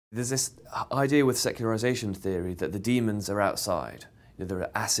There's this idea with secularization theory that the demons are outside. There are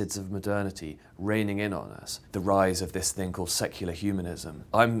acids of modernity raining in on us. The rise of this thing called secular humanism.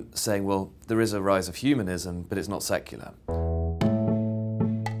 I'm saying, well, there is a rise of humanism, but it's not secular.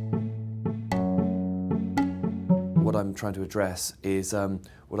 What I'm trying to address is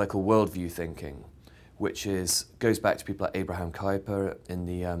what I call worldview thinking, which goes back to people like Abraham Kuyper in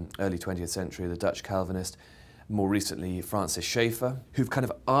the early 20th century, the Dutch Calvinist, more recently Francis Schaeffer, who've kind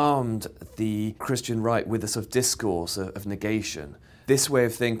of armed the Christian right with a sort of discourse of negation. This way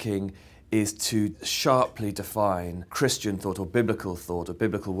of thinking is to sharply define Christian thought or biblical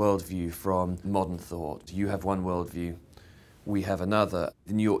worldview from modern thought. You have one worldview, we have another.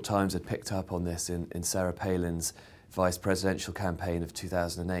 The New York Times had picked up on this in Sarah Palin's vice presidential campaign of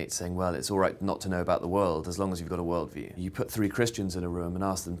 2008, saying, well, it's all right not to know about the world as long as you've got a worldview. You put 3 Christians in a room and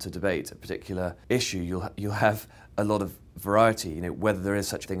ask them to debate a particular issue, you'll have a lot of variety, whether there is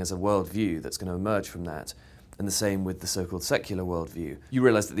such a thing as a worldview that's going to emerge from that. And the same with the so-called secular worldview. You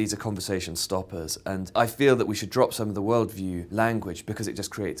realise that these are conversation stoppers, and I feel that we should drop some of the worldview language because it just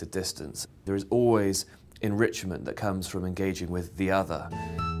creates a distance. There is always enrichment that comes from engaging with the other.